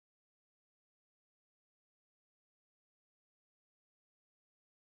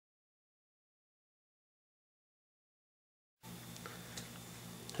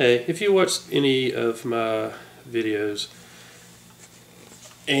Hey, if you watched any of my videos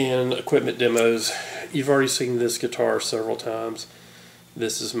and equipment demos, you've already seen this guitar several times.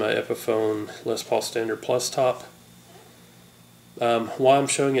 This is my Epiphone Les Paul Standard Plus Top. Why I'm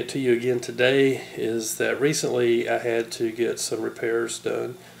showing it to you again today is that recently I had to get some repairs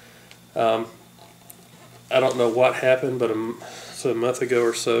done. I don't know what happened, but a month ago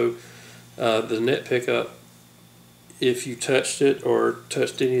or so, the net pickup, if you touched it or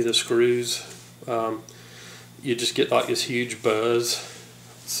touched any of the screws, you just get like this huge buzz.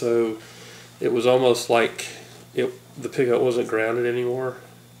 So it was almost like the pickup wasn't grounded anymore.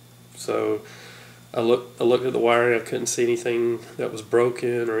 So I looked at the wiring. I couldn't see anything that was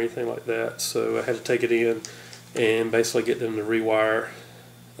broken or anything like that. So I had to take it in and basically get them to rewire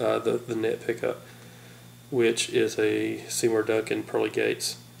the net pickup, which is a Seymour Duncan Pearly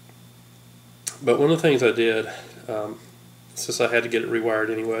Gates. But one of the things I did, since I had to get it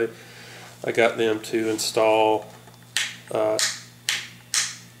rewired anyway, I got them to install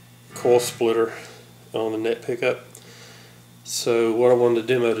coil splitter on the net pickup. So what I wanted to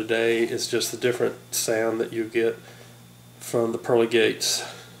demo today is just the different sound that you get from the Pearly Gates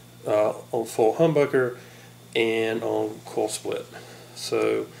on full humbucker and on coil split.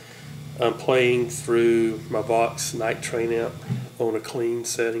 So I'm playing through my Vox Night Train amp on a clean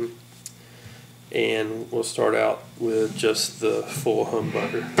setting, and we'll start out with just the full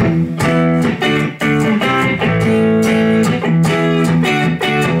humbucker.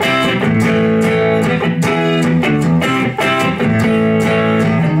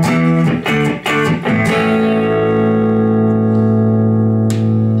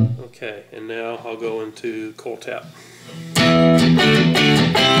 Okay, and now I'll go into coil tap.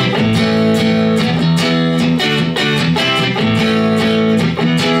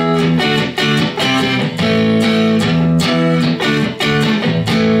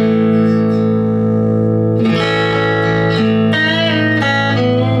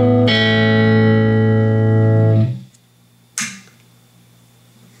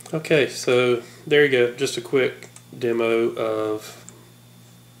 Okay, so there you go, just a quick demo of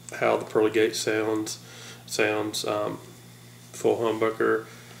how the Pearly Gates sounds full humbucker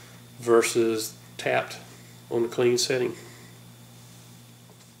versus tapped on the clean setting.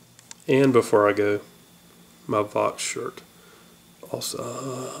 And before I go, my Vox shirt, awesome.